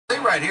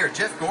right here,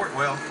 Jeff Gordon,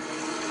 well,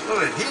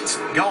 look, he's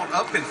gone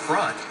up in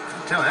front.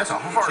 I'm telling you, that's a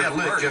hard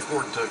lick Jeff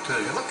Gordon took, too.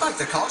 It looked like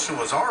the caution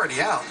was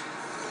already out.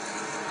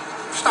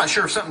 Just not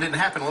sure if something didn't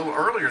happen a little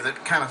earlier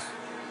that kind of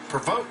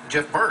provoked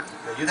Jeff Burton.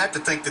 You'd have to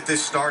think that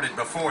this started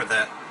before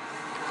that.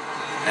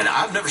 And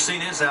I've never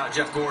seen this out of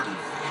Jeff Gordon.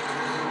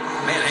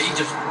 Man,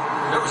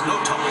 there was no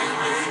time.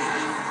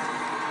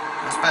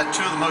 That's about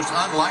two of the most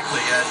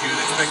unlikely as you'd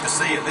expect to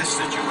see in this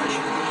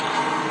situation.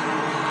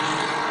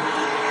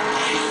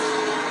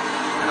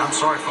 And I'm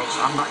sorry, folks,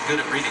 I'm not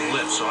good at reading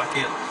lips, so I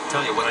can't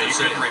tell you what they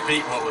said. You couldn't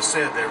repeat what was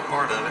said. They were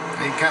part of it.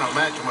 You can kind of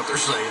imagine what they're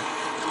saying.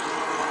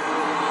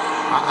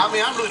 I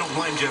mean, I really don't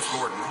blame Jeff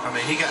Gordon. I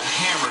mean, he got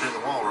hammered in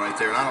the wall right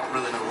there, and I don't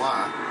really know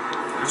why.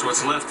 Here's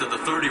what's left of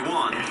the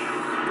 31,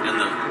 and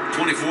the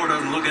 24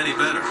 doesn't look any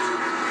better.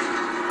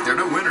 There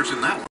are no winners in that one.